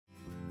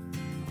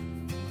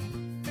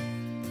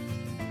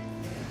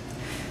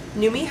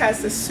NuMe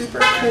has this super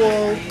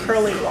cool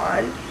curling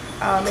wand.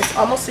 It's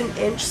almost an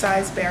inch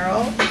size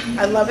barrel.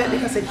 I love it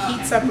because it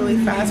heats up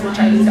really fast, which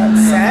I need on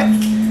set.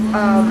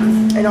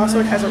 And also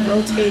it has a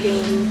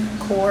rotating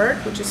cord,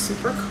 which is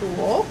super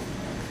cool.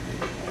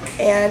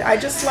 And I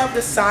just love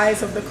the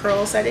size of the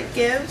curls that it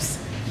gives.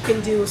 You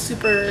can do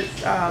super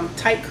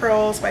tight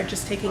curls by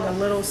just taking a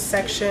little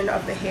section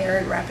of the hair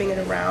and wrapping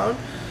it around.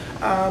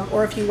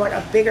 Or if you want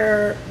a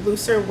bigger,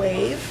 looser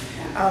wave,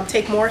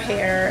 take more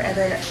hair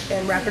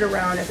and wrap it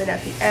around, and then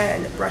at the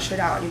end brush it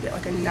out, and you get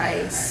like a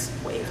nice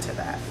wave to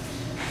that.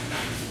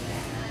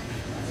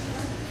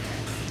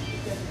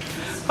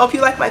 Hope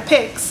you like my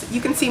pics.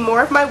 You can see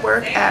more of my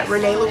work at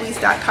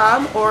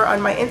reneelouise.com or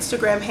on my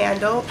Instagram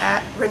handle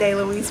at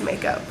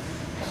reneelouisemakeup.